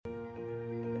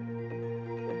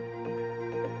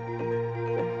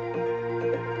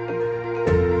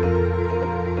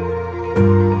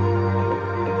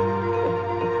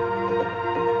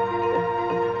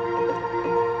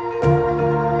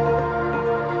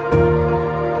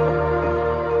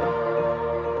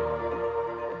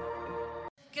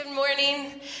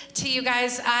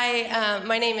guys,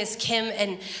 my name is Kim,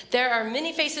 and there are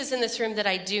many faces in this room that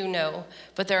I do know,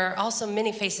 but there are also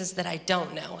many faces that I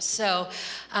don't know. So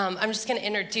I'm just going to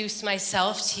introduce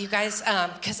myself to you guys,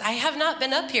 because I have not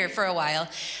been up here for a while.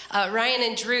 Ryan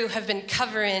and Drew have been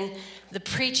covering the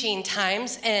preaching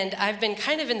times, and I've been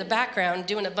kind of in the background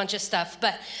doing a bunch of stuff.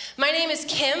 But my name is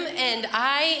Kim, and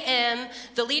I am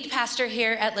the lead pastor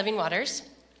here at Living Waters.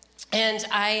 And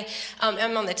I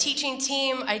am on the teaching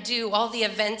team. I do all the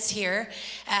events here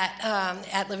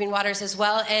at Living Waters as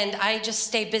well, and I just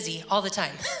stay busy all the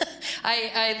time.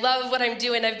 I love what I'm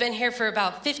doing. I've been here for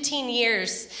about 15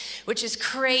 years, which is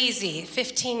crazy.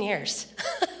 15 years.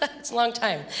 It's a long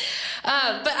time.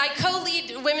 But I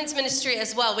co-lead women's ministry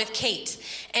as well with Kate.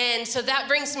 And so that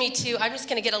brings me to, I'm just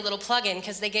going to get a little plug in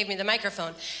because they gave me the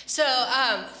microphone. So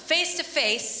Face to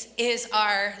Face is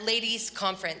our ladies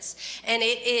conference, and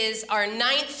it is our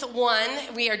 9th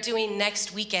one we are doing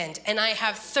next weekend. And I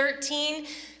have 13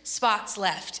 spots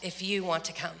left if you want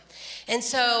to come. And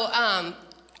so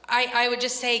I would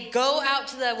just say, go out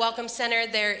to the Welcome Center.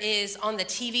 There is on the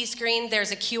TV screen,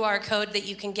 there's a QR code that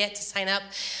you can get to sign up.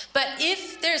 But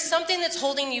if there's something that's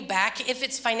holding you back, if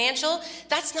it's financial,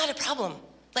 that's not a problem.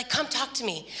 Like, come talk to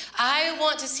me. I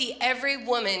want to see every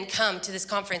woman come to this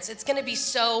conference. It's going to be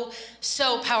so,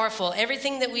 so powerful.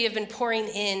 Everything that we have been pouring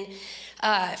in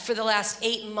for the last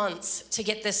 8 months to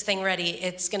get this thing ready,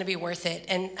 it's going to be worth it.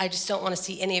 And I just don't want to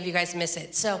see any of you guys miss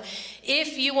it. So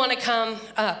if you want to come,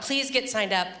 please get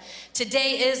signed up.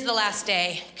 Today is the last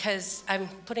day because I'm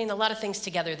putting a lot of things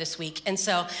together this week. And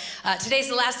so today's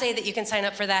the last day that you can sign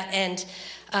up for that. And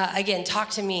again, talk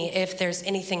to me if there's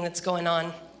anything that's going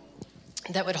on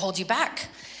that would hold you back.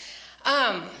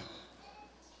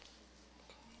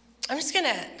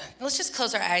 Let's just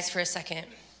close our eyes for a second.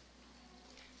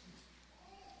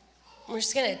 We're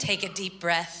just going to take a deep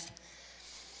breath.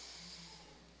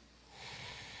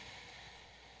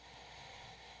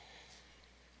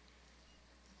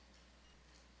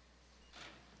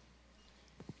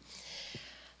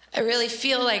 I really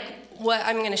feel like what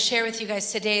I'm going to share with you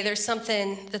guys today, there's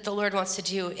something that the Lord wants to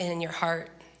do in your heart.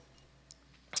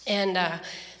 And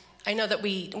I know that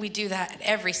we do that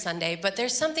every Sunday, but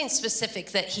there's something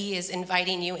specific that he is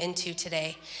inviting you into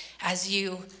today as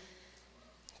you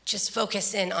just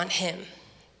focus in on him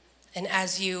and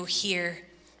as you hear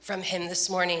from him this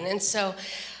morning. And so,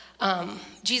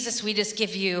 Jesus, we just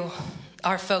give you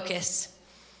our focus,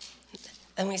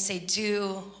 and we say,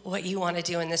 do what you want to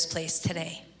do in this place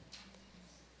today.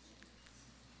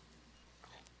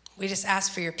 We just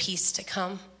ask for your peace to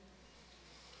come.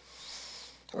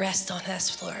 Rest on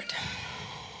us, Lord.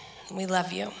 We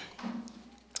love you.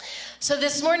 So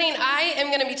this morning, I am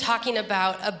going to be talking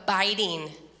about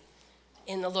abiding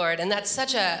in the Lord. And that's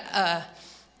such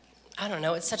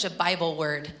it's such a Bible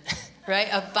word, right?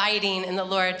 Abiding in the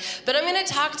Lord. But I'm going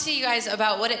to talk to you guys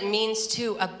about what it means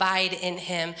to abide in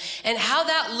him and how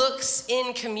that looks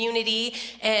in community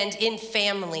and in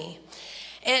family.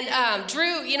 And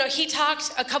Drew, he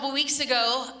talked a couple weeks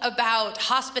ago about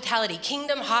hospitality,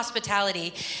 kingdom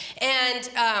hospitality.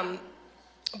 And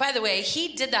by the way, he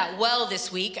did that well this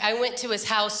week. I went to his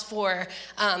house for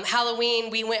Halloween.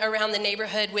 We went around the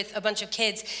neighborhood with a bunch of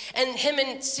kids. And him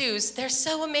and Suze, they're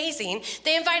so amazing.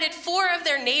 They invited 4 of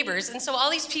their neighbors. And so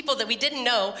all these people that we didn't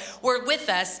know were with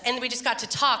us. And we just got to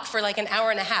talk for like an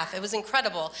hour and a half. It was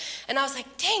incredible. And I was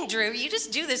like, dang, Drew, you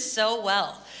just do this so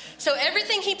well. So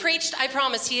everything he preached, I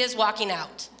promise he is walking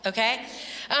out, okay?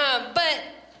 But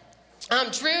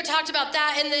Drew talked about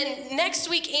that, and then next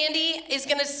week Andy is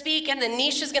going to speak, and then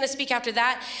Nisha is going to speak after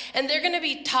that, and they're going to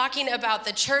be talking about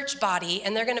the church body,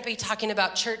 and they're going to be talking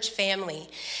about church family.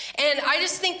 And I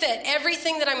just think that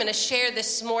everything that I'm going to share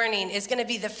this morning is going to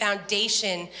be the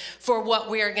foundation for what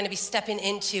we are going to be stepping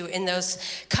into in those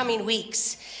coming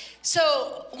weeks.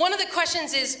 So one of the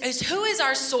questions is who is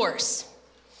our source?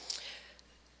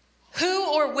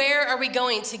 Who or where are we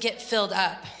going to get filled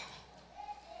up?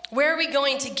 Where are we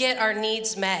going to get our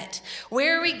needs met?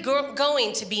 Where are we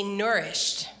going to be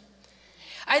nourished?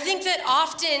 I think that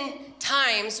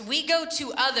oftentimes we go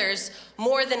to others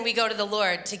more than we go to the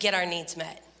Lord to get our needs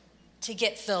met, to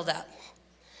get filled up.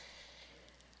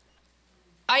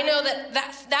 I know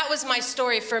that was my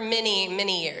story for many,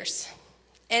 many years.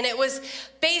 And it was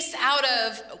based out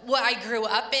of what I grew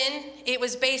up in. It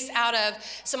was based out of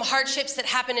some hardships that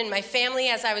happened in my family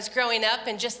as I was growing up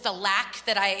and just the lack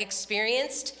that I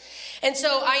experienced. And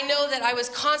so I know that I was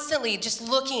constantly just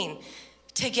looking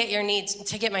to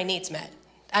get my needs met.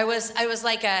 I was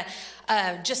like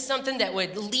just something that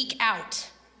would leak out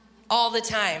all the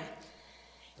time.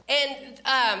 And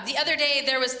the other day,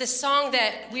 there was this song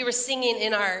that we were singing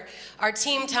in our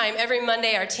team time. Every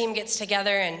Monday, our team gets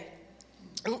together, and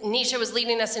Nisha was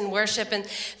leading us in worship. And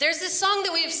there's this song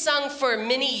that we've sung for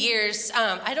many years.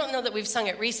 I don't know that we've sung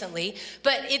it recently,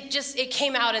 but it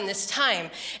came out in this time.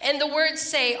 And the words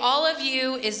say, all of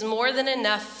you is more than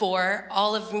enough for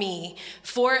all of me,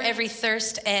 for every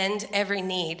thirst and every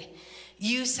need.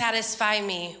 You satisfy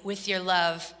me with your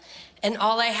love, and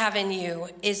all I have in you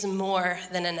is more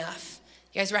than enough.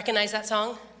 You guys recognize that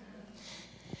song?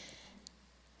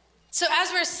 So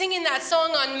as we're singing that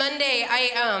song on Monday,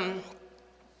 I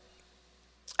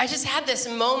just had this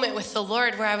moment with the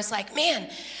Lord where I was like, man,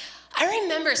 I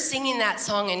remember singing that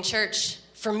song in church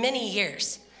for many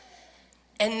years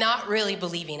and not really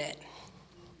believing it.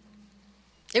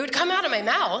 It would come out of my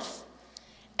mouth,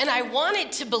 and I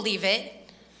wanted to believe it.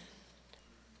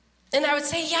 And I would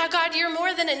say, yeah, God, you're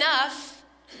more than enough.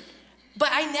 But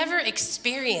I never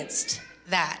experienced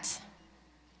that.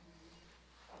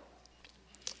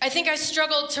 I think I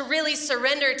struggled to really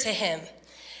surrender to him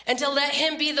and to let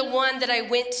him be the one that I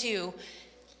went to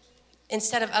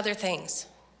instead of other things.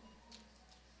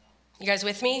 You guys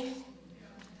with me?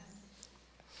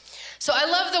 So I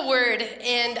love the word,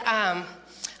 and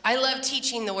I love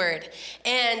teaching the word.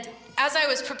 And as I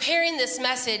was preparing this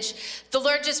message, the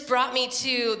Lord just brought me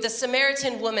to the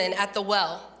Samaritan woman at the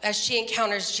well as she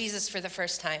encounters Jesus for the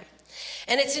first time.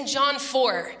 And it's in John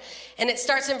 4, and it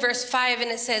starts in verse 5, and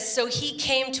it says, so he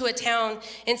came to a town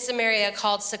in Samaria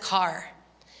called Sychar,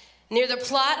 near the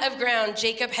plot of ground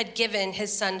Jacob had given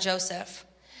his son Joseph.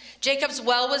 Jacob's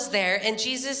well was there, and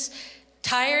Jesus,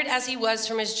 tired as he was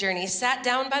from his journey, sat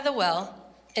down by the well,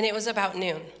 and it was about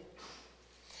noon.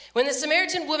 When the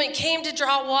Samaritan woman came to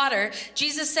draw water,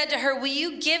 Jesus said to her, will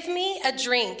you give me a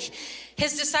drink?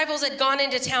 His disciples had gone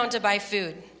into town to buy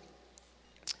food.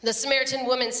 The Samaritan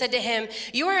woman said to him,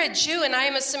 you are a Jew and I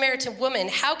am a Samaritan woman.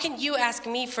 How can you ask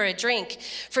me for a drink?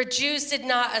 For Jews did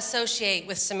not associate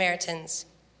with Samaritans.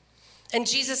 And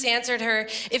Jesus answered her,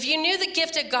 if you knew the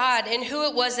gift of God and who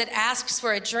it was that asks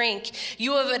for a drink,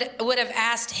 you would have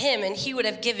asked him and he would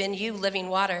have given you living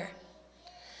water.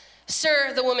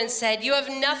 Sir, the woman said, you have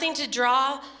nothing to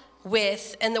draw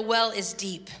with, and the well is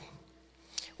deep.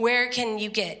 Where can you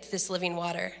get this living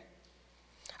water?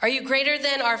 Are you greater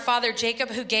than our father Jacob,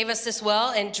 who gave us this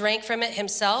well and drank from it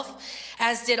himself,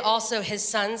 as did also his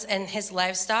sons and his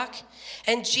livestock?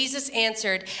 And Jesus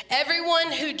answered,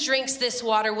 everyone who drinks this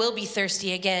water will be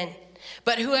thirsty again,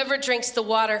 but whoever drinks the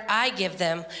water I give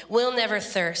them will never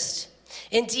thirst.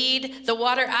 Indeed, the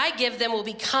water I give them will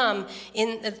become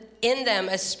in them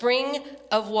a spring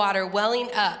of water welling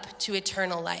up to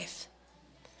eternal life.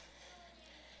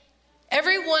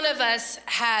 Every one of us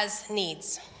has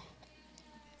needs.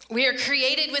 We are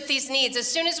created with these needs. As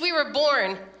soon as we were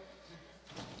born,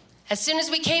 as soon as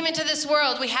we came into this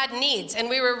world, we had needs, and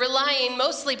we were relying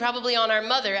mostly probably on our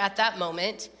mother at that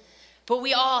moment, but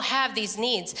we all have these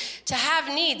needs. To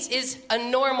have needs is a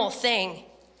normal thing.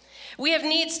 We have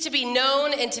needs to be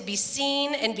known and to be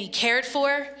seen and be cared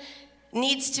for,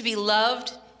 needs to be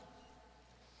loved.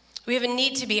 We have a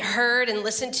need to be heard and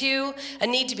listened to, a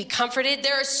need to be comforted.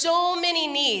 There are so many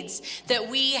needs that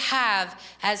we have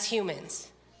as humans,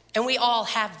 and we all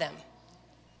have them.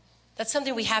 That's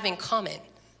something we have in common.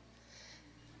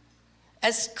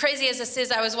 As crazy as this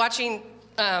is, I was watching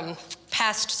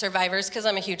past Survivors, because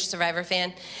I'm a huge Survivor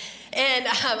fan. And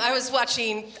I was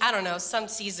watching, I don't know, some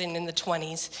season in the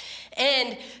 20s.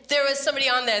 And there was somebody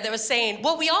on there that was saying,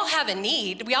 well, we all have a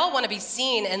need. We all want to be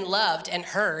seen and loved and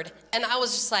heard. And I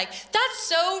was just like, that's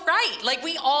so right. Like,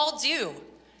 we all do,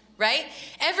 right?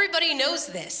 Everybody knows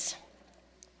this.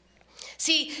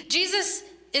 See, Jesus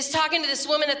is talking to this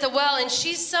woman at the well, and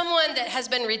she's someone that has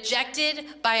been rejected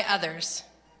by others.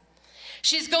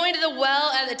 She's going to the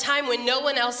well at a time when no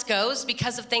one else goes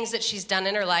because of things that she's done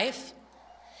in her life.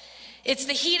 It's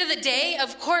the heat of the day.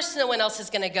 Of course, no one else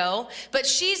is going to go, but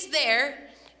she's there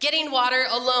getting water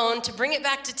alone to bring it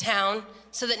back to town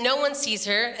so that no one sees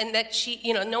her and that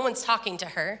no one's talking to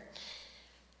her,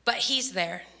 but he's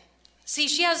there. See,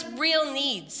 she has real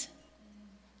needs.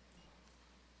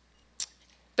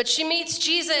 But she meets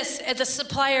Jesus as the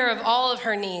supplier of all of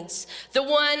her needs, the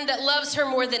one that loves her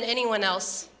more than anyone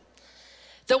else,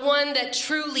 the one that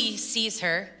truly sees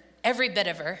her, every bit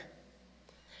of her,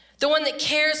 the one that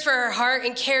cares for her heart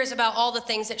and cares about all the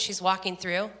things that she's walking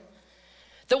through,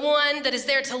 the one that is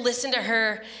there to listen to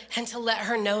her and to let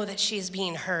her know that she is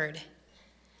being heard.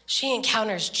 She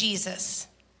encounters Jesus.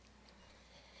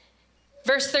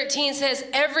 Verse 13 says,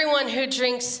 everyone who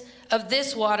drinks of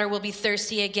this water will be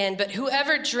thirsty again, but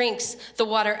whoever drinks the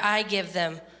water I give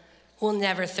them will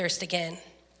never thirst again.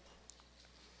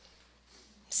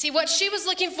 See, what she was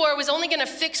looking for was only going to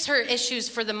fix her issues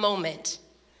for the moment.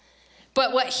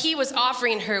 But what he was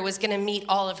offering her was going to meet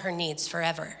all of her needs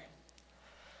forever.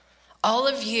 All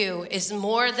of you is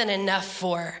more than enough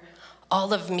for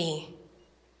all of me.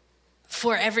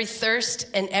 For every thirst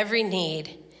and every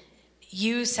need,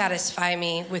 you satisfy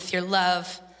me with your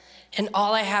love, and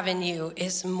all I have in you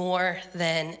is more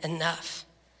than enough.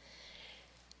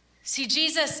 See,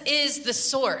 Jesus is the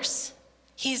source.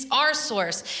 He's our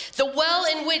source, the well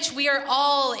in which we are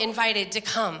all invited to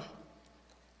come.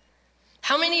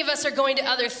 How many of us are going to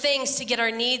other things to get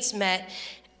our needs met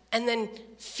and then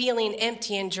feeling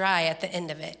empty and dry at the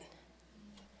end of it?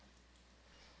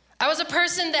 I was a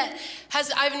person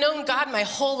I've known God my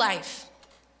whole life,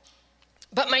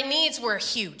 but my needs were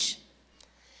huge.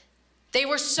 They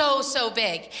were so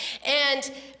big.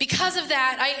 And because of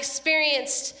that, I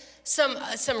experienced some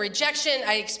rejection.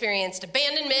 I experienced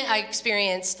abandonment. I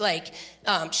experienced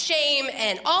shame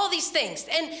and all these things.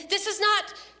 And this is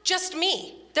not just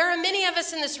me. There are many of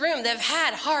us in this room that have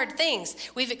had hard things.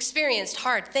 We've experienced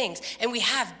hard things, and we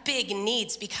have big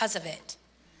needs because of it.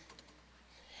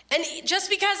 And just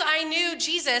because I knew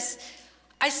Jesus,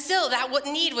 that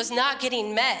need was not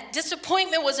getting met.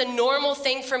 Disappointment was a normal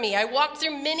thing for me. I walked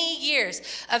through many years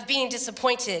of being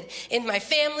disappointed in my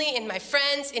family, in my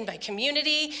friends, in my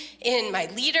community, in my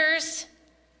leaders.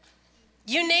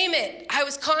 You name it, I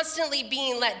was constantly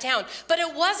being let down. But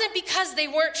it wasn't because they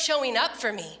weren't showing up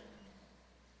for me.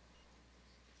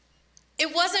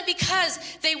 It wasn't because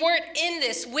they weren't in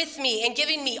this with me and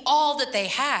giving me all that they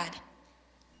had.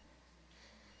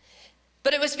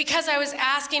 But it was because I was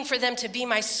asking for them to be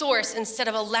my source instead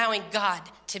of allowing God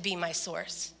to be my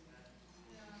source.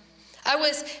 I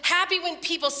was happy when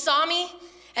people saw me,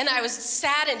 and I was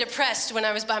sad and depressed when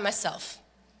I was by myself.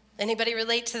 Anybody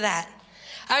relate to that?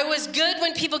 I was good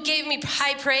when people gave me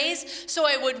high praise, so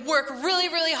I would work really,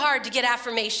 really hard to get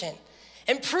affirmation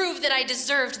and prove that I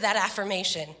deserved that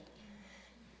affirmation.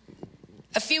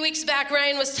 A few weeks back,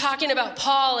 Ryan was talking about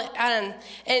Paul, and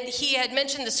he had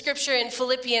mentioned the scripture in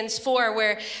Philippians 4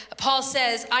 where Paul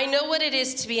says, I know what it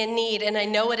is to be in need, and I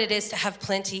know what it is to have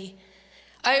plenty.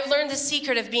 I have learned the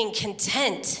secret of being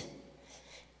content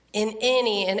in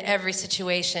any and every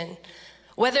situation.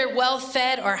 Whether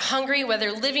well-fed or hungry,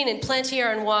 whether living in plenty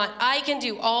or in want, I can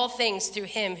do all things through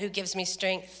him who gives me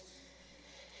strength.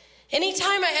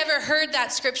 Anytime I ever heard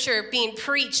that scripture being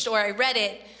preached or I read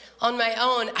it on my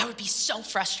own, I would be so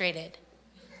frustrated.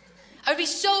 I would be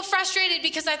so frustrated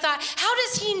because I thought, how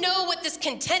does he know what this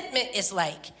contentment is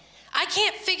like? I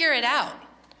can't figure it out.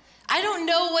 I don't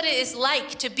know what it is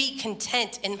like to be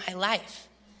content in my life.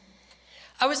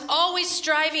 I was always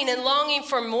striving and longing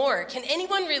for more. Can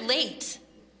anyone relate?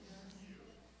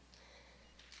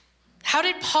 How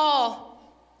did Paul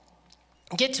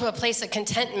get to a place of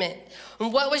contentment?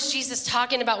 And what was Jesus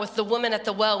talking about with the woman at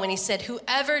the well when he said,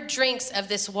 whoever drinks of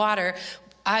this water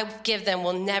I give them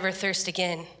will never thirst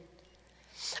again?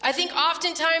 I think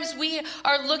oftentimes we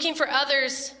are looking for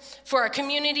others, for our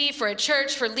community, for a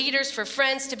church, for leaders, for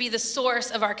friends to be the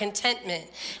source of our contentment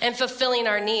and fulfilling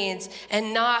our needs,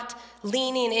 and not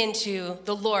leaning into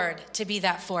the Lord to be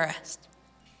that for us.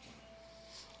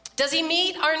 Does he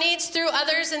meet our needs through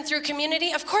others and through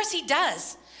community? Of course he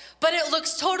does. But it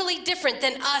looks totally different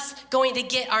than us going to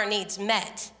get our needs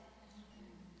met.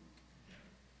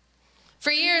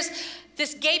 For years,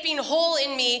 this gaping hole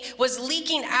in me was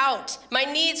leaking out. My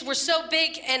needs were so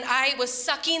big, and I was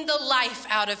sucking the life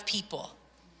out of people.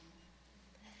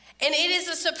 And it is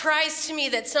a surprise to me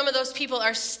that some of those people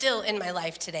are still in my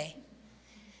life today.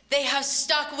 They have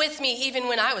stuck with me even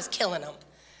when I was killing them.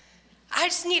 I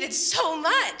just needed so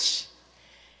much.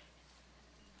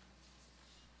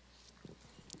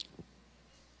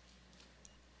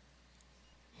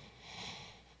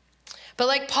 But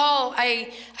like Paul,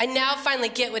 I now finally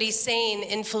get what he's saying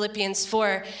in Philippians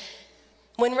 4.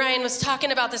 When Ryan was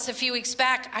talking about this a few weeks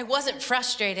back, I wasn't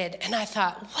frustrated, and I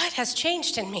thought, what has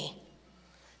changed in me?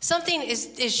 Something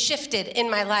is shifted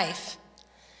in my life.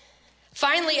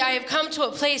 Finally, I have come to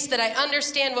a place that I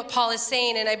understand what Paul is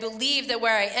saying, and I believe that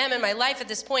where I am in my life at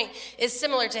this point is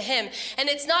similar to him. And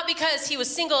it's not because he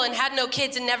was single and had no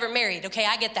kids and never married. Okay,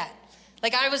 I get that.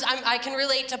 Like I can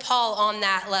relate to Paul on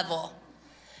that level,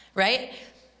 right?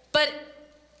 But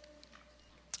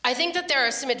I think that there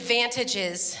are some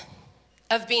advantages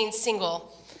of being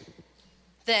single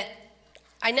that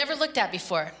I never looked at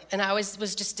before, and I always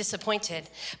was just disappointed.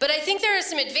 But I think there are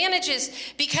some advantages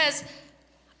because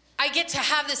I get to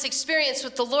have this experience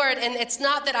with the Lord, and it's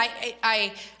not that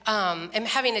I am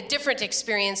having a different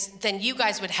experience than you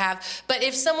guys would have, but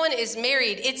if someone is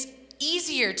married, it's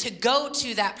easier to go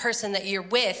to that person that you're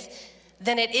with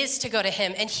than it is to go to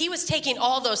him. And he was taking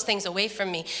all those things away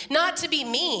from me. Not to be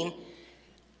mean,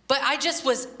 but I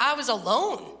was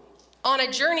alone on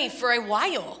a journey for a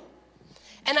while.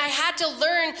 And I had to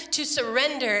learn to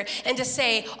surrender and to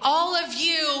say, all of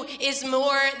you is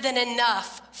more than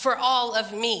enough for all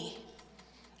of me.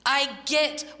 I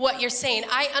get what you're saying.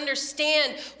 I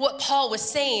understand what Paul was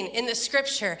saying in the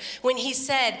scripture when he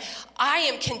said, I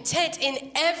am content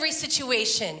in every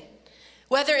situation,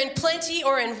 whether in plenty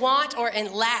or in want or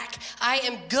in lack. I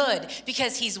am good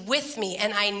because he's with me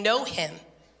and I know him.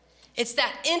 It's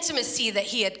that intimacy that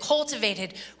he had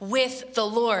cultivated with the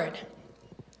Lord.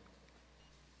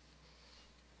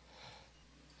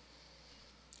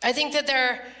 I think that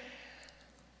there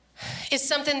is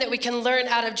something that we can learn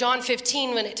out of John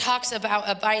 15 when it talks about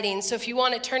abiding. So if you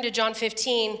want to turn to John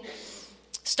 15,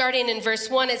 starting in verse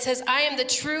 1, it says, I am the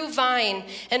true vine,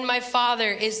 and my Father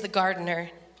is the gardener.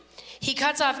 He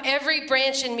cuts off every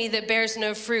branch in me that bears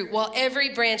no fruit, while every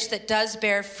branch that does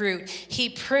bear fruit, he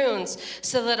prunes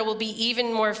so that it will be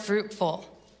even more fruitful.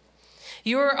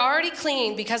 You are already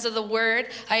clean because of the word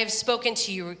I have spoken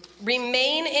to you.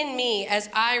 Remain in me as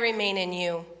I remain in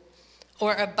you.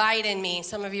 Or abide in me.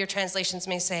 Some of your translations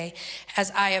may say,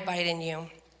 as I abide in you.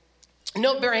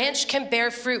 No branch can bear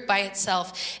fruit by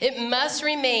itself. It must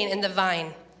remain in the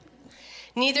vine.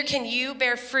 Neither can you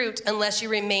bear fruit unless you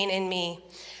remain in me.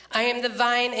 I am the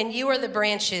vine and you are the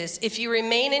branches. If you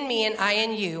remain in me and I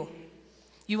in you,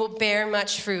 you will bear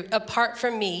much fruit. Apart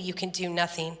from me, you can do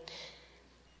nothing.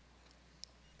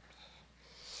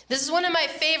 This is one of my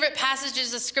favorite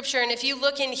passages of scripture, and if you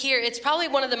look in here, it's probably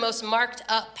one of the most marked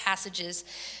up passages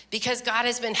because God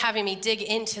has been having me dig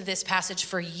into this passage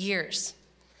for years.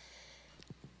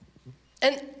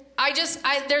 And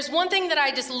there's one thing that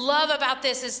I just love about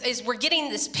this is we're getting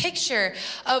this picture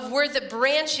of where the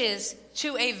branches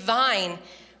to a vine,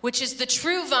 which is the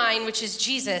true vine, which is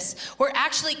Jesus, we're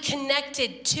actually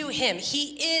connected to him.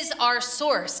 He is our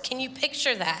source. Can you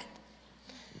picture that?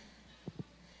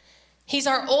 He's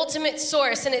our ultimate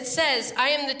source, and it says, I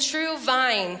am the true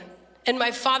vine, and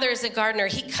my Father is the gardener.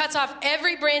 He cuts off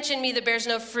every branch in me that bears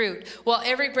no fruit, while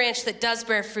every branch that does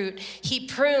bear fruit, he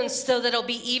prunes so that it'll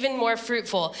be even more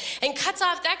fruitful. And cuts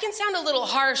off, that can sound a little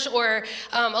harsh or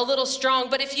a little strong,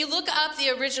 but if you look up the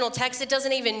original text, it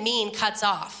doesn't even mean cuts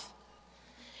off.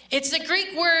 It's the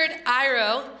Greek word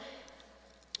airo,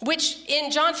 which in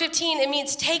John 15, it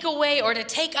means take away or to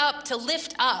take up, to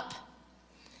lift up.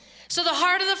 So the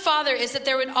heart of the Father is that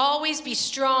there would always be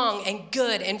strong and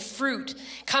good and fruit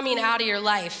coming out of your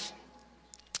life.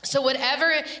 So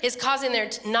whatever is causing there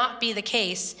to not be the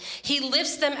case, he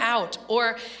lifts them out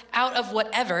or out of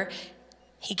whatever,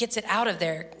 he gets it out of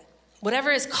there. Whatever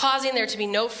is causing there to be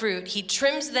no fruit, he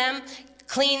trims them,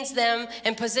 cleans them,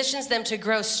 and positions them to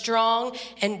grow strong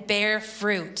and bear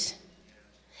fruit.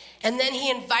 And then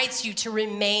he invites you to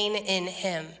remain in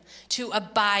him, to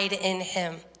abide in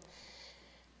him.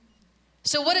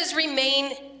 So what does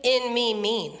remain in me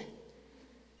mean?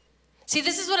 See,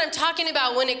 this is what I'm talking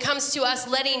about when it comes to us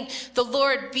letting the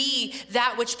Lord be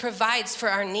that which provides for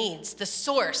our needs, the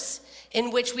source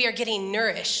in which we are getting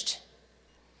nourished.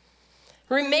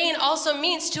 Remain also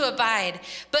means to abide,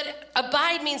 but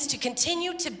abide means to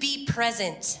continue to be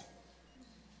present.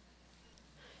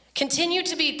 Continue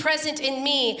to be present in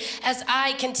me as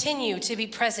I continue to be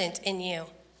present in you.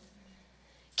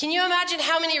 Can you imagine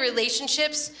how many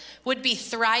relationships would be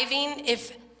thriving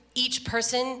if each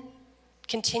person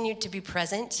continued to be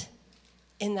present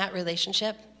in that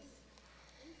relationship?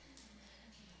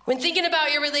 When thinking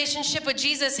about your relationship with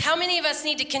Jesus, how many of us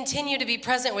need to continue to be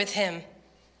present with him?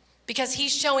 Because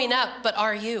he's showing up, but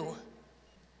are you?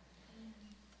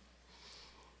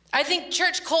 I think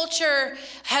church culture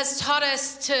has taught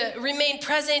us to remain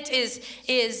present is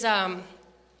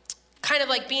kind of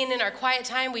like being in our quiet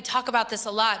time. We talk about this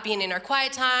a lot, being in our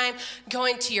quiet time,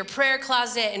 going to your prayer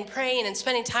closet and praying and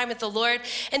spending time with the Lord.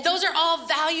 And those are all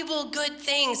valuable, good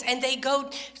things, and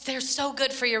they're so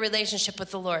good for your relationship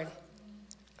with the Lord.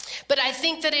 But I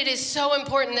think that it is so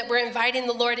important that we're inviting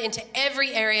the Lord into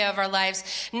every area of our lives,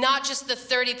 not just the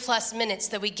 30 plus minutes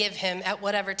that we give him at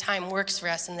whatever time works for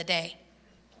us in the day.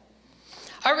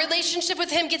 Our relationship with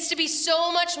him gets to be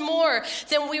so much more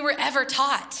than we were ever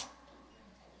taught.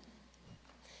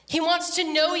 He wants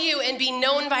to know you and be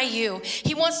known by you.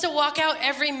 He wants to walk out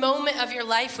every moment of your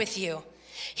life with you.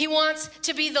 He wants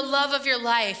to be the love of your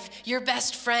life, your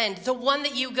best friend, the one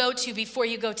that you go to before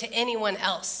you go to anyone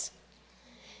else.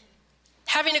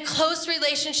 Having a close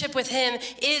relationship with him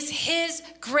is his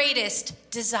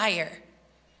greatest desire.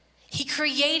 He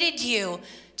created you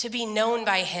to be known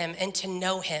by him and to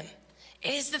know him.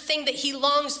 It is the thing that he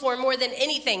longs for more than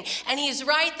anything. And he's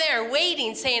right there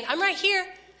waiting, saying, I'm right here.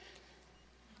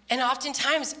 And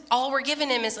oftentimes, all we're giving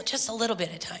him is just a little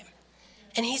bit of time.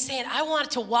 And he's saying, I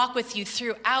want to walk with you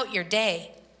throughout your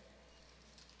day.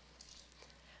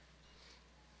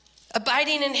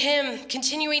 Abiding in him,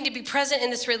 continuing to be present in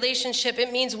this relationship,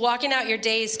 it means walking out your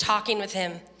days talking with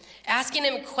him, asking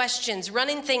him questions,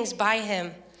 running things by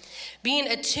him, being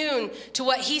attuned to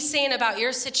what he's saying about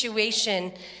your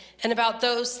situation and about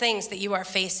those things that you are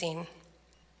facing.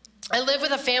 I live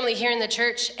with a family here in the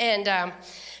church, and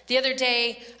the other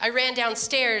day I ran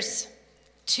downstairs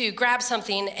to grab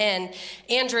something, and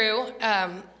Andrew,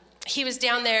 he was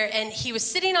down there, and he was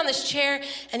sitting on this chair,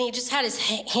 and he just had his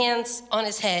hands on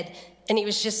his head, and he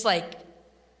was just like,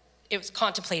 it was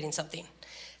contemplating something.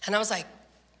 And I was like,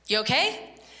 you okay?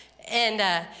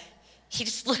 And he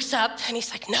just looks up, and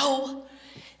he's like, no.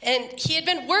 And he had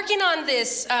been working on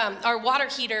this, our water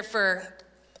heater for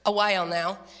a while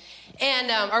now,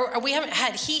 and we haven't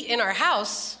had heat in our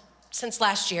house since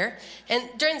last year, and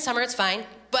during the summer it's fine,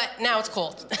 but now it's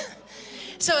cold.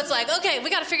 So it's like, okay, we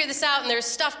got to figure this out, and there's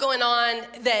stuff going on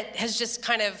that has just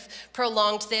kind of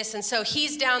prolonged this. And so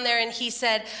he's down there, and he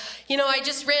said, I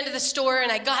just ran to the store,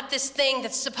 and I got this thing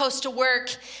that's supposed to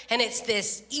work, and it's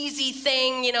this easy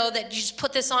thing, that you just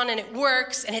put this on, and it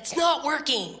works, and it's not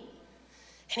working.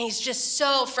 And he's just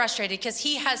so frustrated because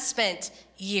he has spent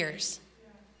years,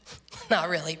 not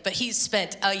really, but he's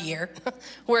spent a year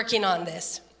working on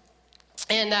this.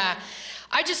 And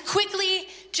I just quickly,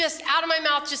 just out of my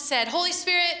mouth, just said, Holy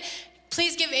Spirit,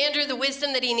 please give Andrew the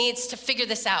wisdom that he needs to figure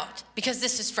this out, because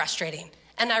this is frustrating.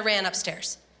 And I ran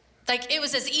upstairs. Like, it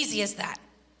was as easy as that.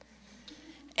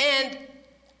 And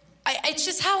it's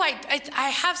just how I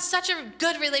have such a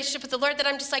good relationship with the Lord that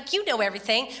I'm just like, you know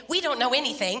everything. We don't know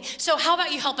anything. So how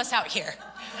about you help us out here?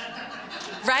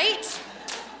 Right?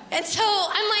 And so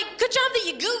I'm like, good job that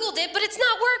you Googled it, but it's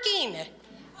not working.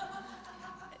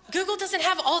 Google doesn't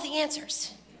have all the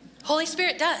answers. Holy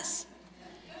Spirit does.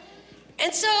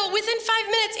 And so within 5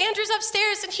 minutes, Andrew's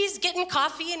upstairs, and he's getting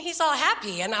coffee, and he's all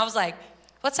happy. And I was like,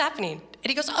 what's happening? And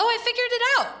he goes, oh, I figured it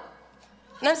out.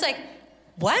 And I was like,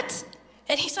 what?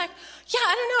 And he's like, yeah,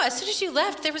 I don't know. As soon as you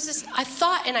left, there was this, I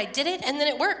thought, and I did it, and then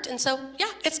it worked. And so,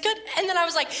 yeah, it's good. And then I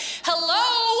was like,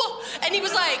 hello? And he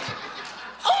was like,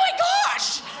 oh my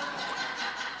gosh.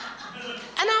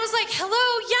 And I was like,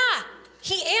 hello, yeah.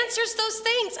 He answers those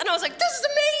things. And I was like, this is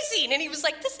amazing. And he was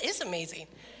like, this is amazing.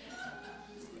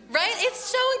 Right? It's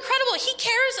so incredible. He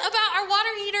cares about our water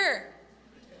heater.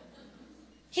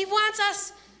 He wants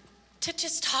us to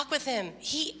just talk with him.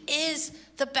 He is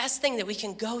the best thing that we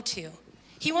can go to.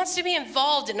 He wants to be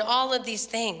involved in all of these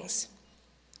things.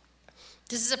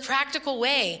 This is a practical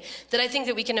way that I think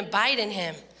that we can abide in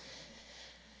him.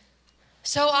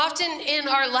 So often in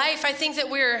our life, I think that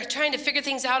we're trying to figure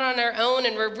things out on our own,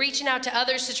 and we're reaching out to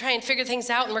others to try and figure things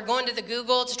out, and we're going to the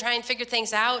Google to try and figure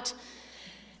things out.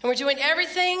 And we're doing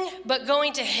everything but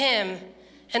going to him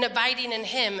and abiding in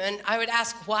him. And I would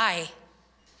ask, why?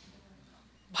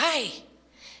 Why?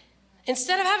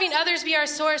 Instead of having others be our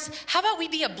source, how about we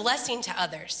be a blessing to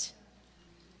others?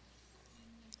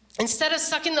 Instead of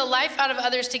sucking the life out of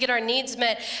others to get our needs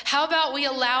met, how about we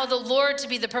allow the Lord to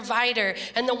be the provider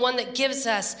and the one that gives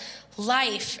us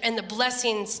life and the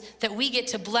blessings that we get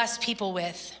to bless people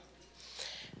with?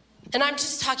 And I'm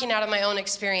just talking out of my own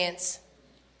experience,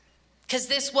 because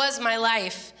this was my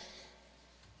life.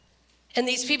 And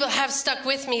these people have stuck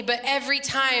with me, but every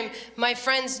time my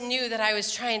friends knew that I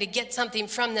was trying to get something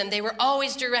from them, they were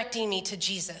always directing me to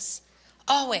Jesus.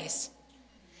 Always.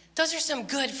 Those are some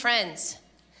good friends.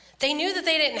 They knew that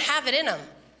they didn't have it in them.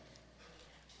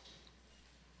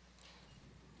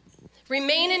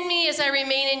 Remain in me as I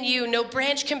remain in you. No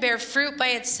branch can bear fruit by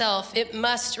itself. It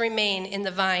must remain in the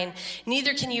vine.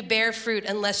 Neither can you bear fruit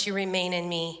unless you remain in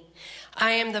me.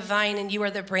 I am the vine and you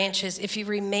are the branches. If you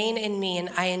remain in me and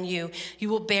I in you, you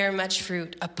will bear much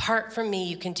fruit. Apart from me,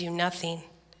 you can do nothing.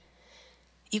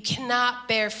 You cannot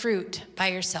bear fruit by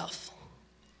yourself.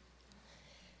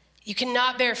 You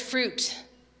cannot bear fruit,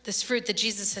 this fruit that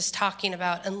Jesus is talking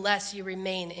about, unless you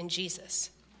remain in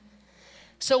Jesus.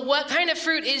 So what kind of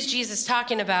fruit is Jesus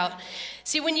talking about?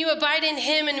 See, when you abide in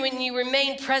him and when you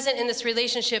remain present in this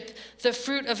relationship, the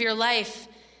fruit of your life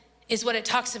is what it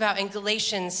talks about in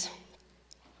Galatians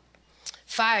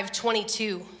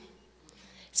 5:22. It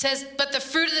says, but the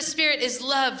fruit of the Spirit is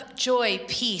love, joy,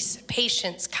 peace,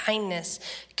 patience, kindness,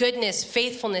 goodness,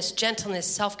 faithfulness, gentleness,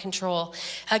 self-control.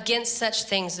 Against such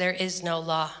things there is no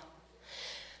law.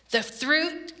 The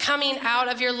fruit coming out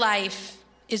of your life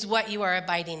is what you are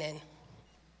abiding in,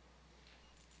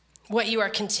 what you are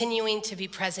continuing to be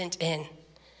present in.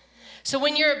 So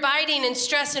when you're abiding in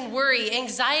stress and worry,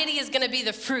 anxiety is going to be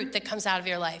the fruit that comes out of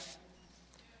your life.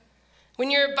 When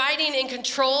you're abiding in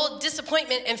control,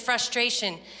 disappointment and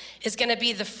frustration is going to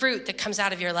be the fruit that comes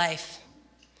out of your life.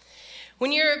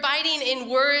 When you're abiding in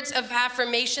words of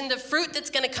affirmation, the fruit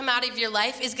that's going to come out of your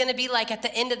life is going to be like at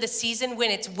the end of the season when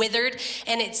it's withered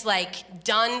and it's like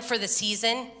done for the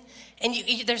season and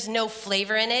there's no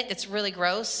flavor in it. It's really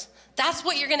gross. That's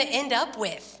what you're going to end up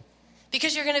with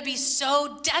because you're going to be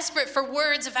so desperate for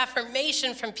words of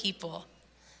affirmation from people.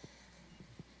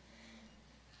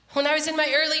 When I was in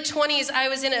my early 20s, I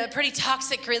was in a pretty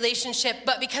toxic relationship,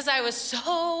 but because I was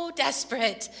so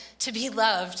desperate to be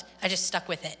loved, I just stuck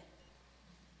with it.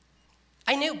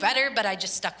 I knew better, but I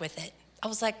just stuck with it. I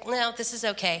was like, no, this is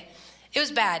okay. It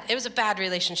was bad. It was a bad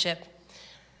relationship.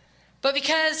 But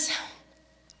because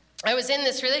I was in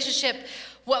this relationship,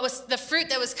 what was the fruit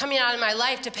that was coming out of my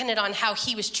life depended on how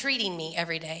he was treating me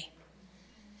every day.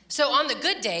 So on the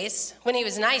good days, when he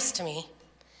was nice to me,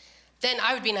 then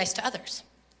I would be nice to others.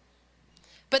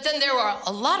 But then there were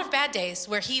a lot of bad days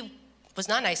where he was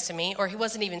not nice to me or he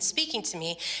wasn't even speaking to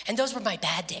me, and those were my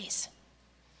bad days.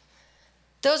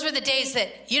 Those were the days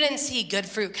that you didn't see good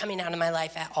fruit coming out of my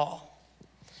life at all.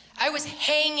 I was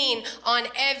hanging on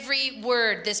every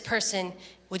word this person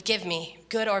would give me,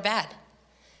 good or bad.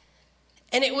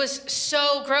 And it was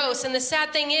so gross. And the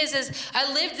sad thing is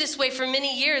I lived this way for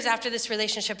many years after this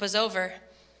relationship was over.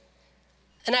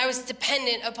 And I was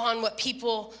dependent upon what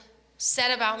people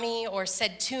said about me or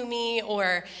said to me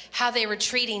or how they were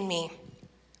treating me.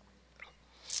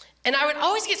 And I would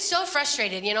always get so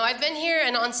frustrated. You know, I've been here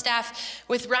and on staff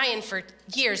with Ryan for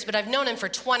years, but I've known him for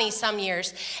 20 some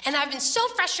years. And I've been so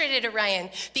frustrated at Ryan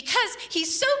because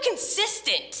he's so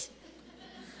consistent,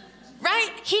 right?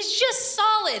 He's just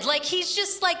solid. Like, he's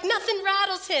just like, nothing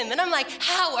rattles him. And I'm like,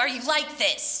 how are you like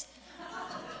this?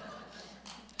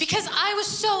 Because I was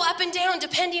so up and down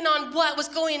depending on what was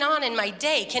going on in my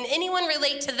day. Can anyone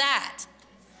relate to that?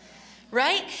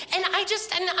 Right? And I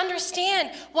just didn't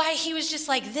understand why he was just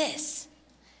like this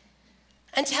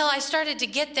until I started to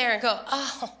get there and go,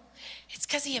 oh, it's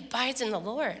because he abides in the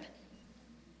Lord.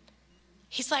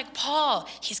 He's like Paul.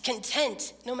 He's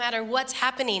content no matter what's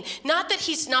happening. Not that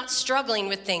he's not struggling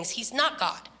with things. He's not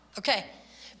God, okay?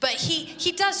 But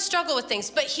he does struggle with things,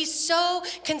 but he's so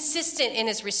consistent in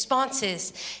his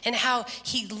responses and how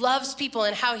he loves people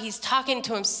and how he's talking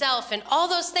to himself and all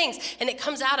those things. And it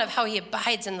comes out of how he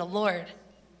abides in the Lord.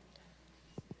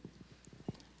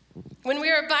 When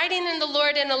we are abiding in the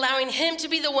Lord and allowing him to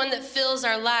be the one that fills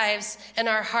our lives and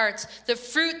our hearts, the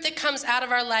fruit that comes out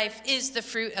of our life is the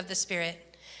fruit of the Spirit.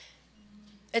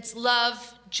 It's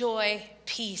love, joy,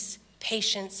 peace,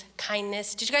 patience,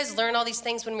 kindness. Did you guys learn all these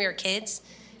things when we were kids?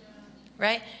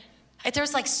 Right? There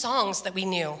was like songs that we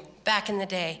knew back in the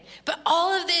day. But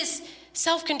all of this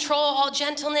self-control, all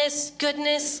gentleness,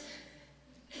 goodness,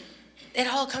 it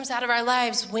all comes out of our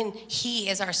lives when he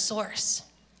is our source.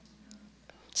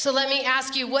 So let me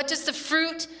ask you, what does the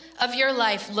fruit of your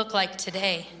life look like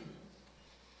today?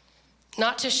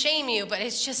 Not to shame you, but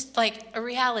it's just like a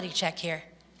reality check here.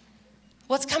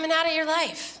 What's coming out of your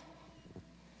life?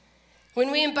 When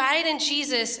we abide in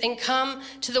Jesus and come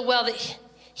to the well that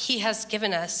he has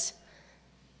given us,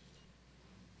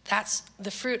 that's the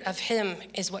fruit of him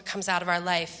is what comes out of our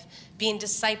life. Being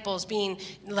disciples, being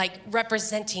like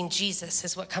representing Jesus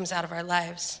is what comes out of our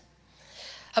lives.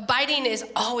 Abiding is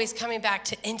always coming back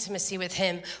to intimacy with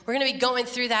him. We're going to be going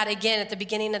through that again at the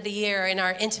beginning of the year in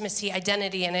our intimacy,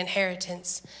 identity, and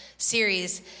inheritance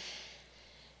series.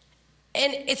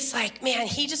 And it's like, man,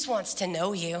 he just wants to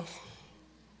know you.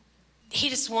 He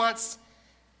just wants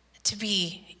to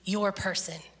be your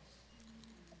person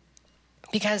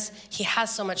because he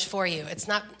has so much for you. It's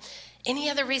not any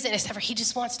other reason except for he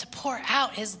just wants to pour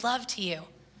out his love to you.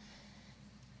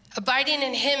 Abiding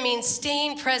in him means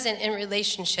staying present in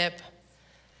relationship,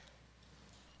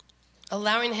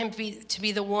 allowing him to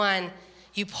be the one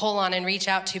you pull on and reach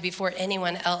out to before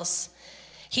anyone else.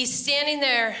 He's standing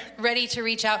there ready to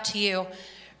reach out to you,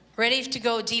 ready to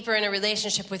go deeper in a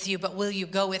relationship with you, but will you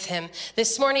go with him?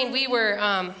 This morning we were,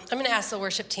 I'm going to ask the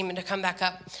worship team to come back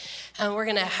up. We're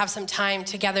going to have some time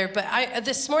together. But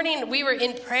this morning we were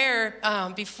in prayer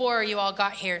before you all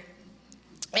got here.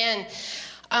 And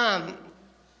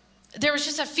there was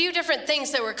just a few different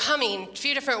things that were coming, a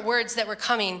few different words that were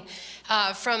coming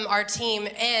from our team.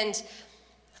 And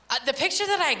the picture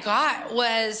that I got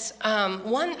was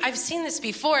one, I've seen this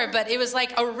before, but it was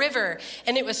like a river,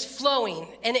 and it was flowing,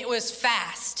 and it was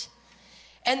fast.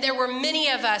 And there were many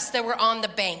of us that were on the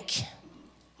bank.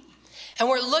 And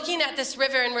we're looking at this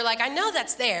river, and we're like, I know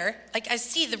that's there. Like, I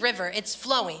see the river. It's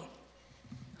flowing.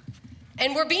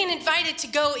 And we're being invited to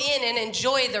go in and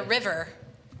enjoy the river.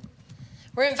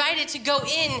 We're invited to go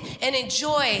in and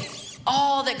enjoy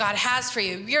all that God has for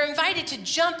you. You're invited to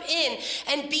jump in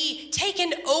and be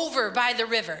taken over by the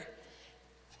river.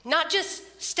 Not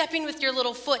just stepping with your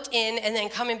little foot in and then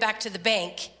coming back to the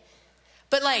bank,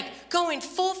 but like going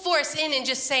full force in and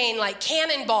just saying like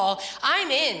cannonball, I'm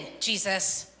in,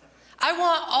 Jesus. I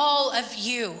want all of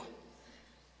you.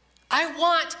 I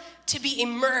want to be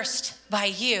immersed by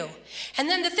you. And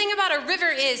then the thing about a river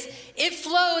is it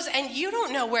flows and you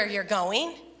don't know where you're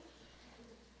going.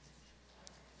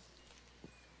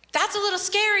 That's a little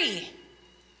scary.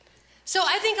 So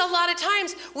I think a lot of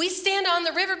times we stand on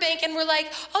the riverbank and we're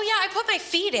like, oh yeah, I put my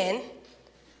feet in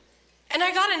and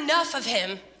I got enough of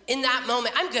him in that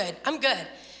moment. I'm good.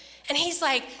 And he's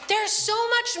like, there's so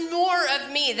much more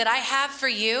of me that I have for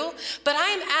you, but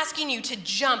I'm asking you to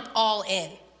jump all in.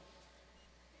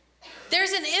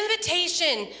 There's an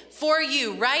invitation for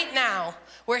you right now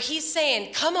where he's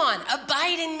saying, come on,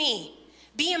 abide in me.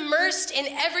 Be immersed in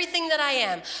everything that I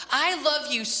am. I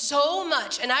love you so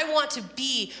much, and I want to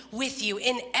be with you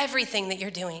in everything that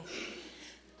you're doing.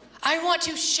 I want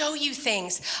to show you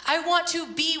things. I want to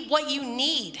be what you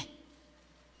need.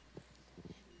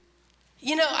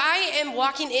 You know, I am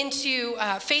walking into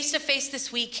face-to-face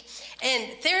this week,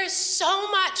 and there's so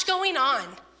much going on.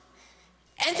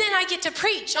 And then I get to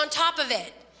preach on top of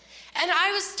it. And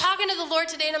I was talking to the Lord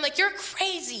today, and I'm like, you're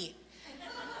crazy.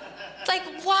 Like,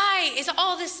 why is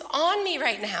all this on me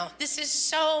right now? This is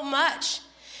so much.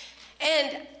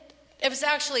 And it was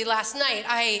actually last night,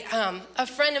 a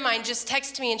friend of mine just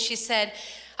texted me, and she said,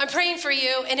 I'm praying for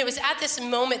you. And it was at this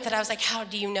moment that I was like, how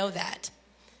do you know that?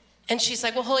 And she's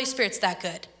like, well, Holy Spirit's that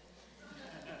good.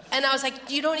 And I was like,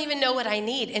 you don't even know what I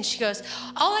need. And she goes,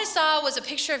 all I saw was a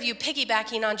picture of you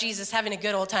piggybacking on Jesus, having a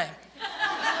good old time. And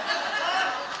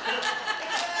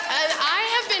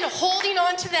I have been holding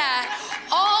on to that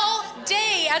all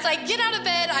day. As I get out of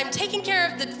bed, I'm taking care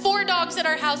of the 4 dogs at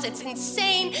our house. It's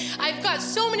insane. I've got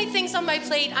so many things on my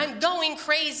plate. I'm going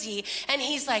crazy. And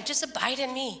he's like, just abide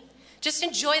in me. Just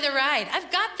enjoy the ride.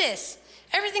 I've got this.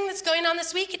 Everything that's going on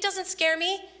this week, it doesn't scare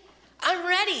me. I'm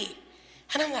ready.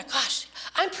 And I'm like, gosh,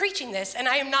 I'm preaching this, and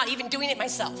I am not even doing it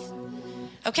myself.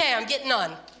 Okay, I'm getting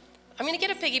on. I'm going to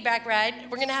get a piggyback ride.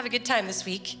 We're going to have a good time this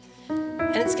week,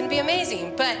 and it's going to be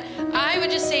amazing. But I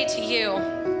would just say to you,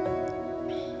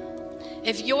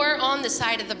 if you're on the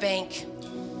side of the bank,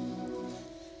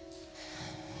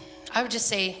 I would just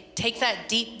say, take that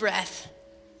deep breath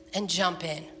and jump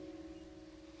in.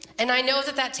 And I know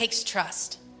that that takes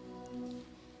trust,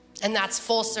 and that's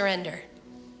full surrender.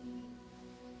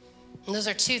 And those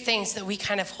are 2 things that we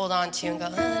kind of hold on to and go,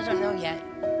 I don't know yet.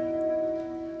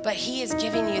 But he is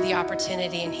giving you the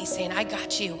opportunity, and he's saying, I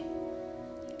got you.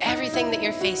 Everything that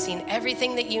you're facing,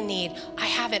 everything that you need, I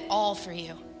have it all for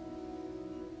you.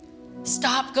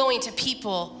 Stop going to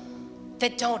people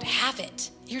that don't have it.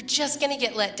 You're just going to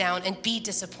get let down and be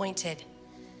disappointed.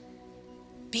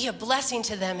 Be a blessing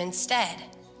to them instead,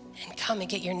 and come and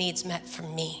get your needs met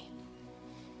from me.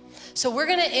 So we're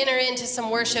going to enter into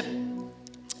some worship.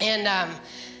 And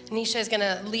Nisha is going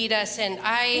to lead us. And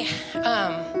I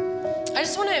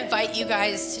just want to invite you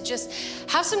guys to just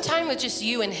have some time with just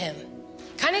you and him.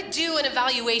 Kind of do an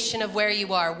evaluation of where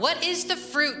you are. What is the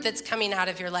fruit that's coming out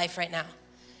of your life right now?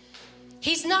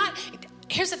 Here's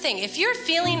the thing. If you're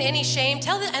feeling any shame,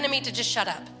 tell the enemy to just shut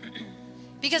up.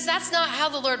 Because that's not how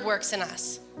the Lord works in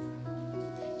us.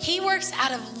 He works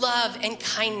out of love and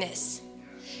kindness.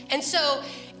 And so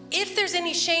if there's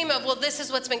any shame of, well, this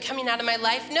is what's been coming out of my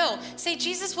life, no. Say,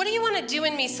 Jesus, what do you want to do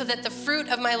in me so that the fruit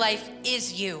of my life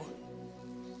is you?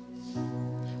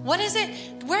 What is it?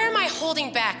 Where am I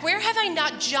holding back? Where have I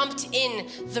not jumped in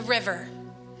the river?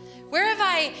 Where have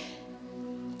I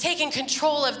taken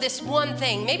control of this one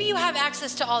thing? Maybe you have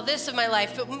access to all this of my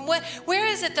life, but where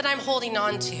is it that I'm holding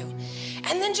on to?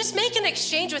 And then just make an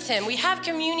exchange with him. We have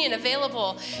communion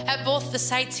available at both the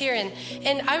sites here.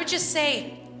 And I would just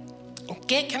say,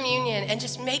 get communion and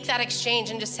just make that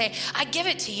exchange and just say, I give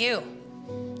it to you.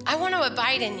 I want to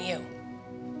abide in you.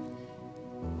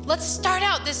 Let's start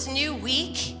out this new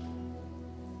week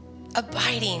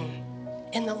abiding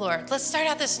in the Lord. Let's start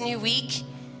out this new week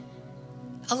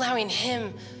allowing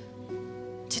him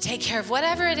to take care of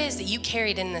whatever it is that you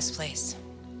carried in this place.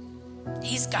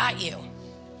 He's got you.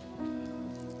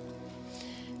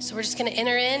 So we're just going to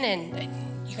enter in,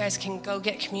 and you guys can go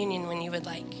get communion when you would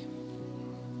like.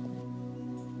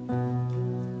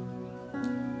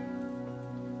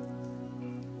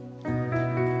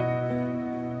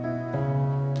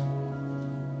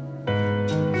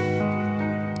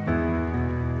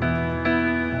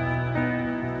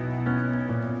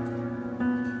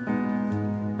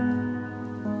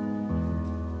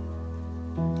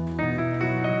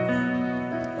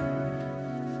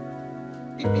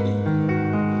 In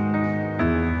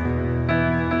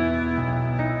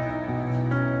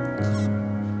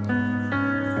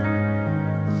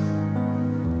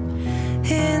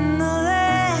the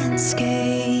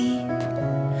landscape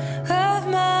of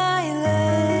my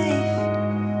life,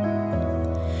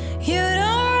 you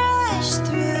don't rush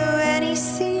through any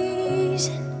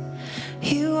season.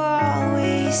 You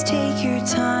always take your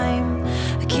time,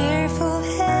 a careful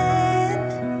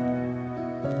hand,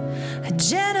 a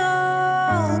gentle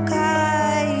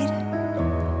guide.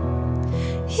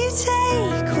 You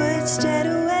take what's dead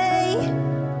away,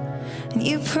 and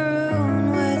you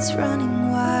prune what's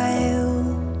running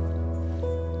wild.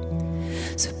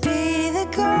 So be the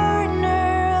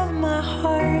gardener of my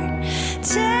heart,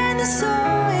 tend the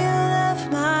soil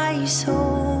of my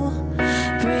soul,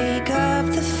 break up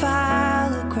the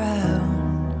fallow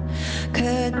ground,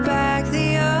 cut back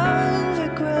the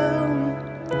overgrown,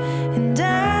 and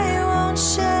I won't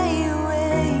shy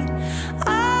away.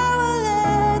 I will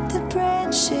let the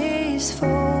branches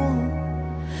fall,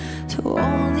 so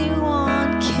only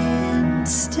one can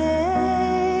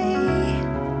stay,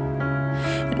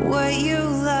 and what you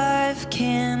love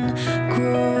can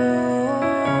grow.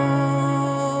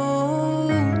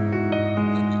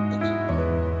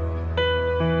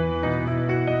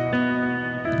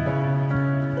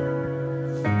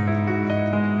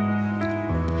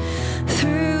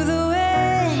 Through the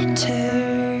winter,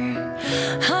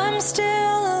 I'm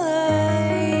still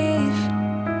alive.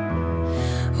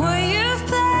 What you've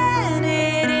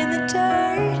planted in the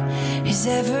dirt is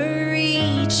ever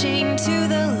reaching to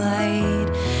the light.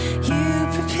 You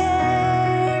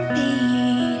prepare me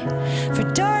for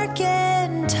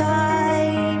darkened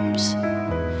times.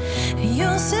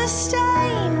 You'll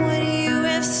sustain what you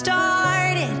have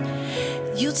started.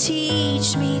 You'll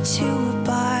teach me to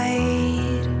abide.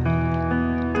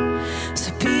 So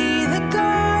be the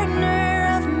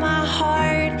gardener of my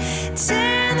heart,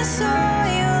 tend the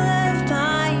soil of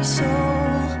my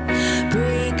soul,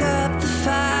 break up the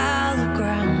fallow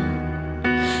ground,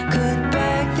 cut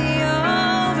back the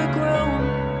overgrown,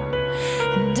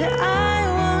 and I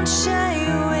won't shy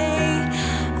away.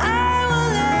 I will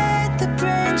let the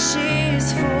branches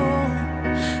fall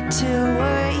till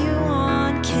what you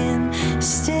want can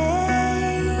stay,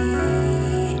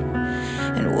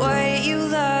 and what you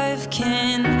love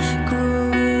can grow.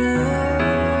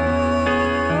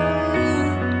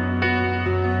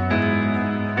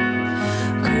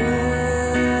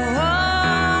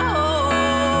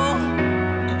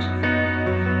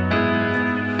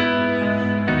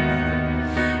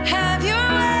 Have your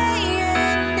way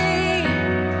in me,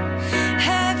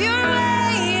 have your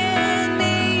way in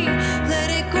me. Let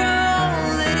it grow,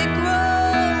 let it grow,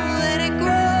 let it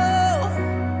grow.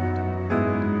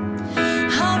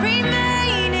 I'll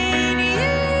remain in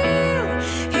you,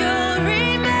 you'll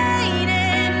remain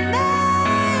in me,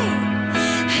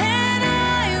 and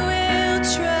I will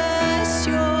trust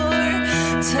your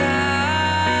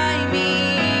timing.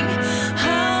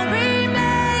 I'll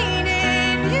remain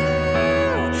in you,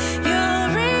 you'll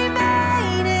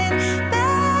remain in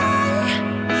me,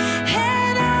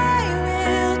 and I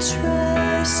will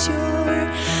trust your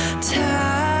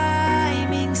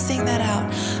timing. Sing that out.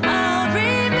 I'll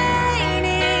remain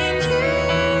in you,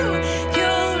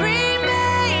 you'll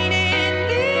remain in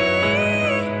me,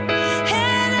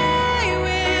 and I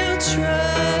will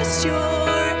trust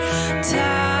your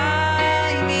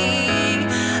timing.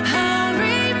 I'll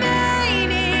remain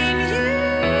in you,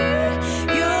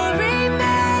 you'll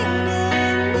remain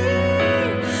in me,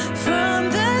 from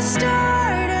the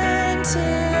start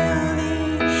until the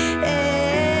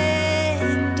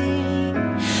ending,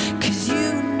 'cause you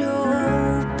know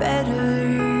better.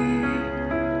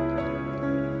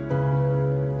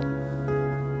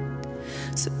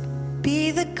 So be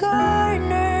the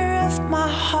gardener of my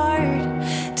heart,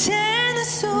 tend the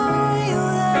soil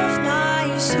of my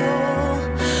soul,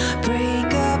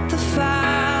 break up the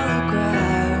fallow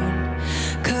ground,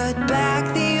 cut back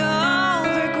the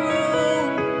overgrown,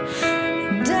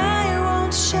 and I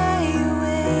won't shy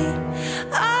away.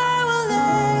 I will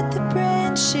let the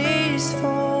branches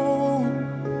fall,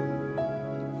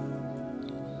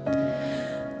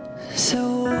 so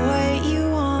what you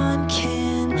want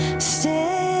can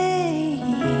stay,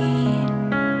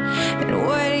 and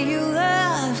what you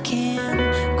love can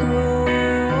grow.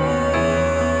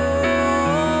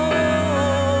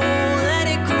 Let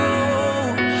it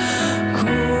grow,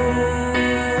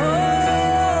 grow.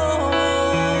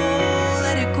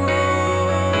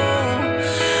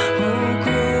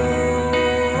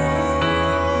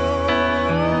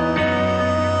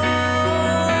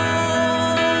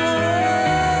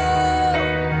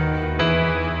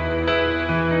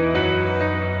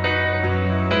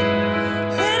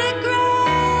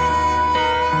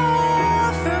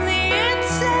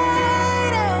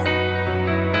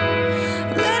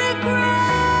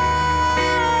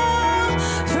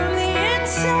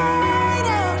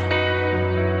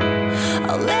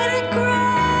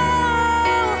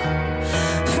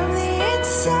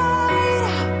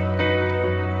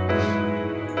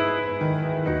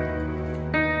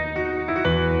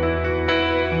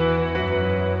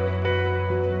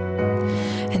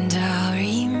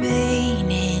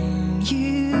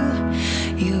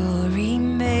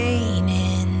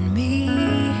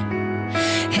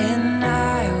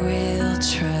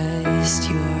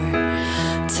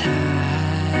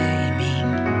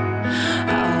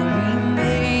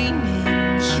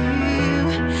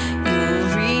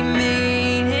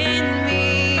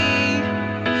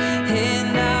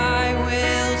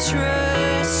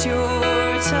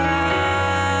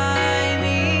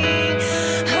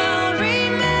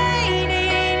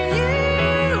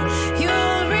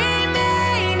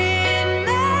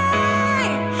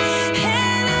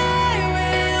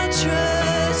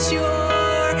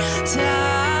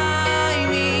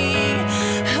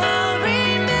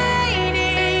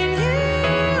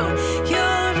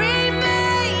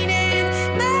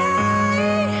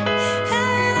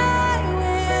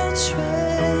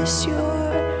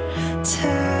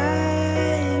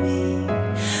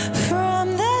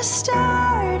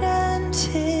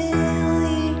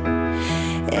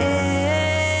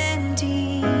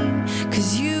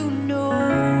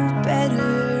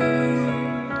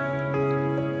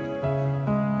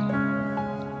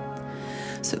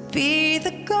 be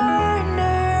the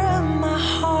gardener of my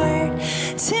heart,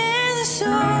 tend the soil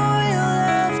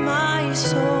of my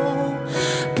soul,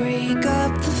 break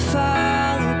up the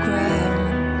fallow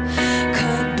ground,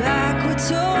 cut back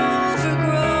what's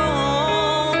overgrown,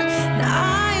 and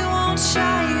I won't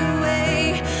shy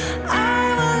away.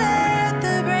 I will let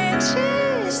the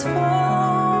branches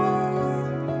fall.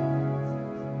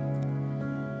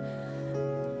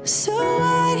 So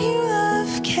what you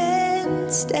love can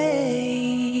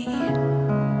stay,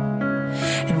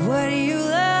 and what you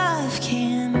love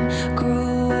can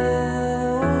grow.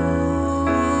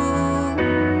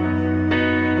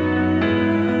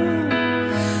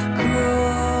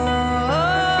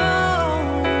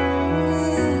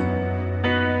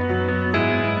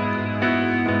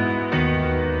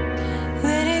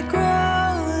 Let it grow,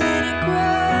 let it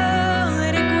grow,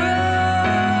 let it grow.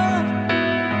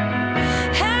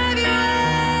 Have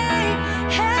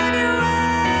your way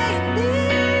in me.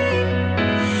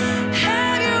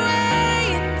 Have your way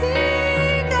in me,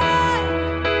 God.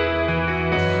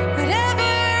 Whatever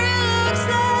it looks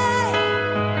like.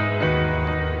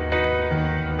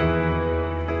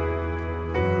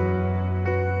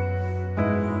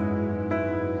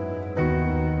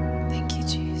 Thank you,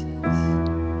 Jesus.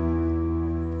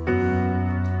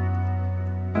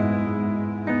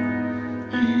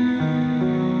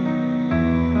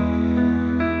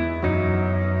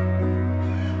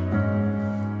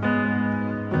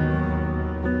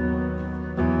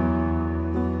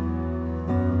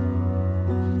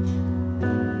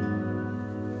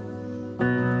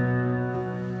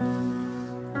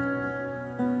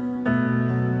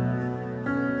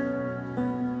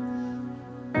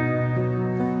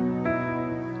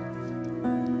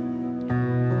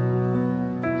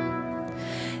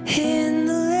 In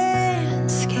the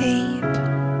landscape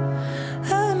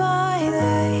of my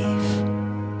life,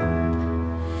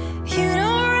 you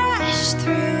don't rush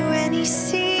through any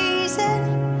season.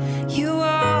 You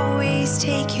always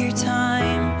take your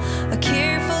time, a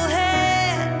careful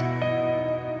hand,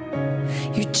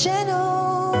 your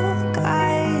gentle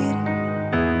guide.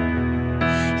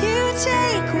 You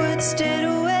take what's dead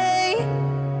away,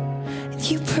 and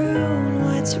you prune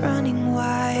what's running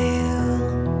wild.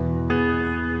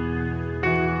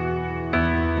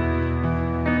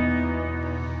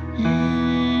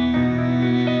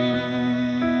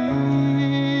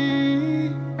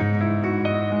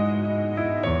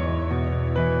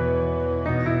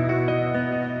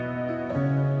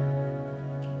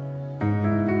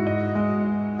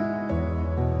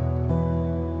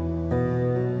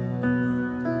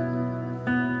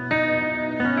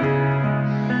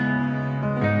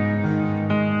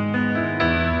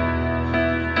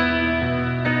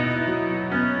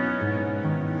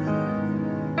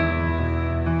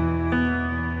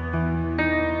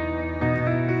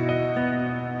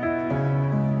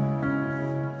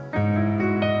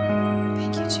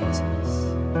 Thank you, Jesus.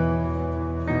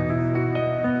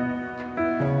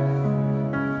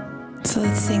 So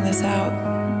let's sing this out.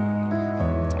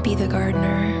 Be the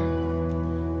gardener.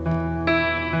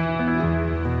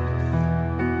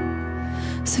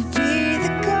 So be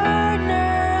the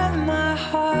gardener of my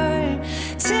heart,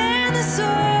 tend the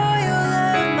soil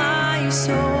of my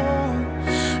soul,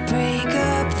 break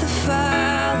up the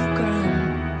fallow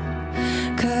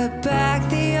ground, cut back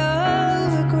the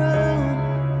overgrown,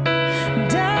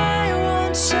 and I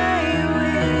won't shy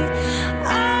away.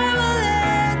 I will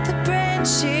let the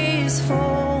branches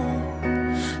fall.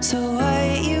 So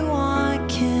what you want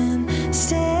can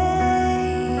stay,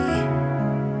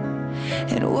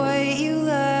 and what you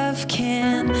love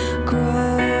can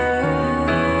grow.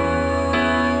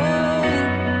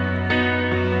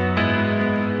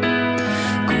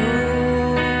 Grow.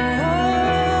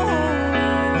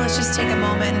 Let's just take a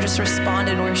moment and just respond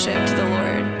in worship to the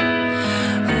Lord.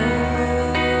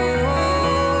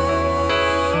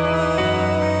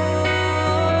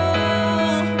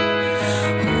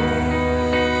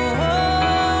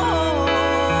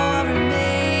 I'll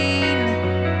remain,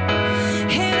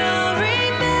 and I'll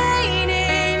remain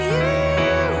in you.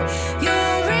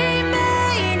 You'll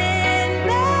remain in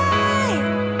me,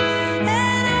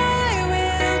 and I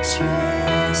will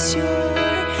trust your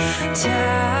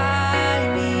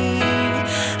timing.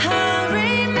 I'll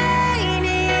remain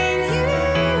in you.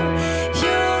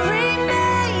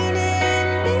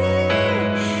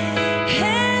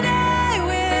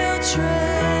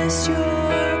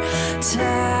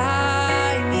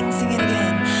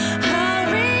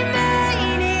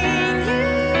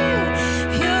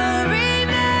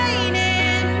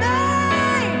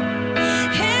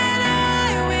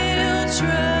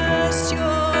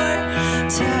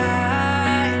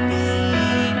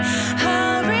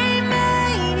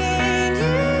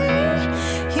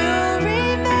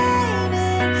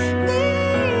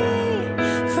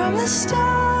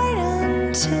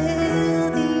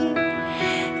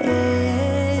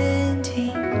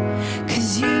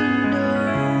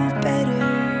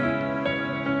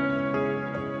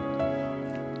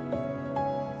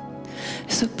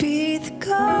 So be the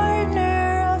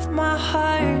gardener of my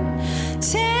heart,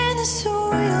 tend the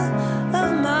soil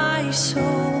of my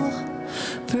soul,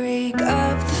 break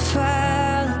up the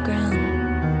fallow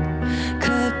ground,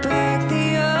 cut back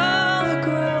the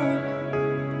overgrown,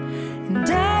 and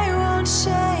I won't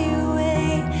shy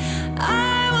away.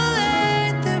 I will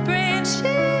let the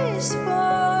branches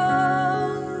fall.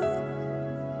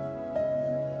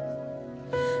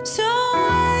 So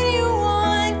what you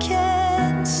want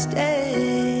can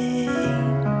stay,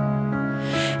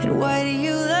 and what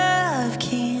you love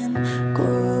can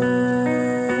grow.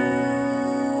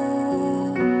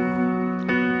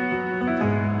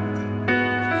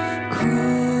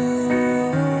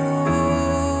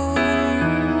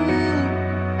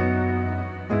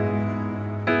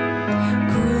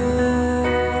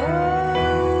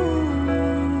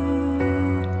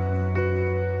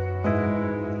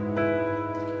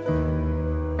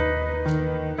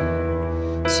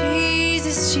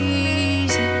 Jesus,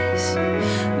 Jesus,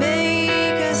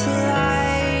 make us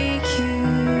like you.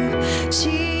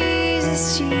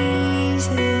 Jesus,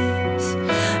 Jesus,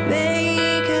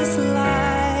 make us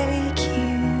like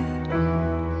you.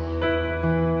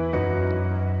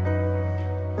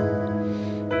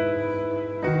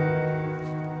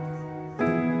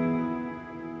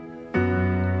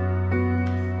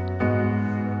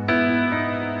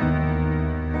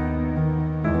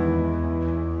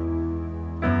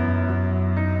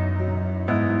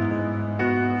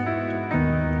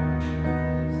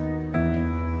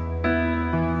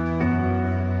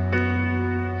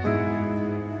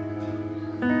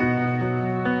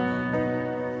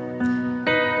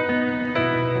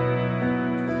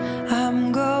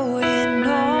 I'm going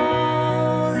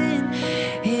all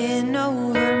in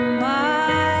over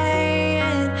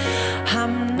mine.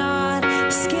 I'm not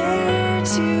scared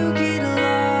to get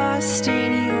lost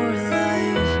in your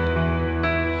life.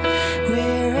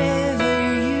 Wherever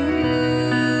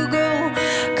you go,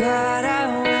 God, I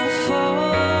will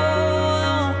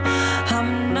follow.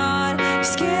 I'm not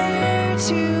scared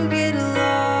to get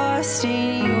lost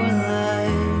in your life.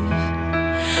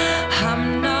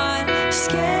 I'm not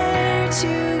scared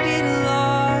to get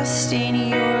lost in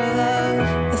your love.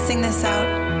 Let's sing this out.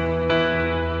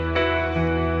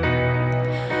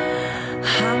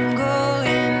 I'm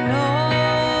going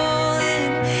all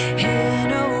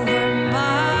in over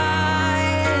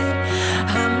mine.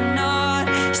 I'm not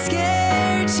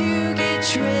scared to get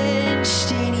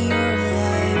drenched in your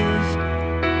life.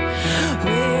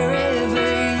 Wherever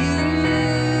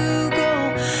you go,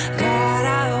 God, I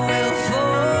will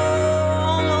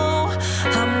follow.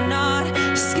 I'm not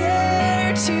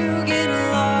scared to get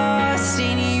lost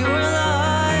in your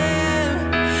life.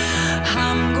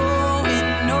 I'm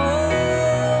going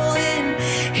all in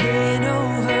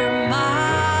over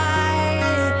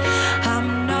mine. I'm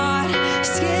not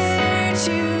scared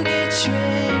to get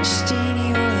drenched in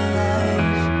your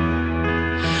life.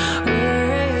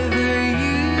 Wherever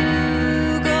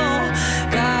you go,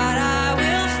 God, I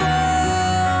will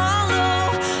follow.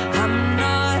 I'm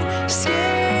not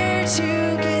scared to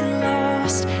get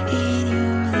lost in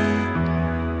your love.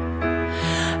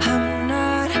 I'm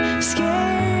not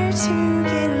scared to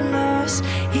get lost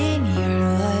in your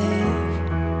life.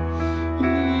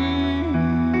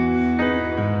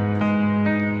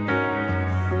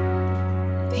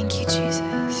 Thank you,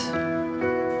 Jesus.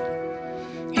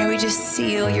 May we just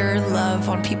seal your love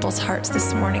on people's hearts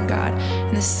this morning, God,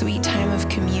 in this sweet time of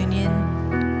communion.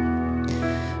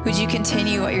 Would you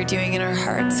continue what you're doing in our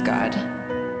hearts, God?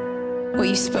 What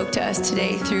you spoke to us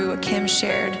today through what Kim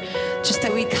shared, just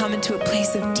that we'd come into a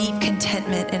place of deep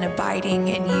contentment and abiding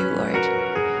in you, Lord.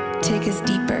 Take us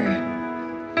deeper.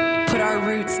 Put our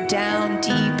roots down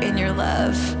deep in your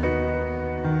love.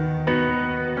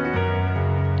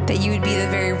 That you would be the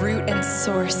very root and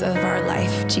source of our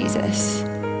life, Jesus.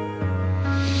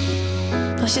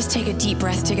 Let's just take a deep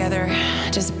breath together.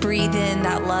 Just breathe in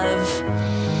that love.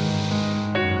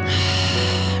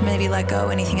 Maybe let go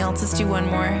anything else. Let's do one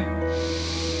more.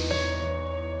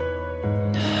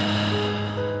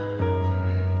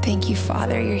 Thank you,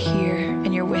 Father, you're here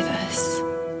and you're with us.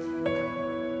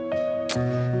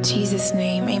 In Jesus'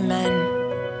 name, amen.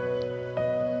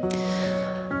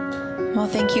 Well,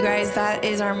 thank you guys. That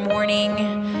is our morning.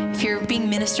 If you're being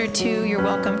ministered to, you're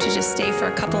welcome to just stay for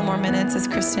a couple more minutes as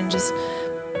Kristen just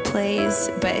plays.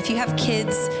 But if you have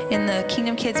kids in the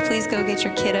Kingdom Kids, please go get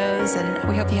your kiddos. And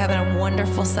we hope you're having a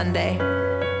wonderful Sunday.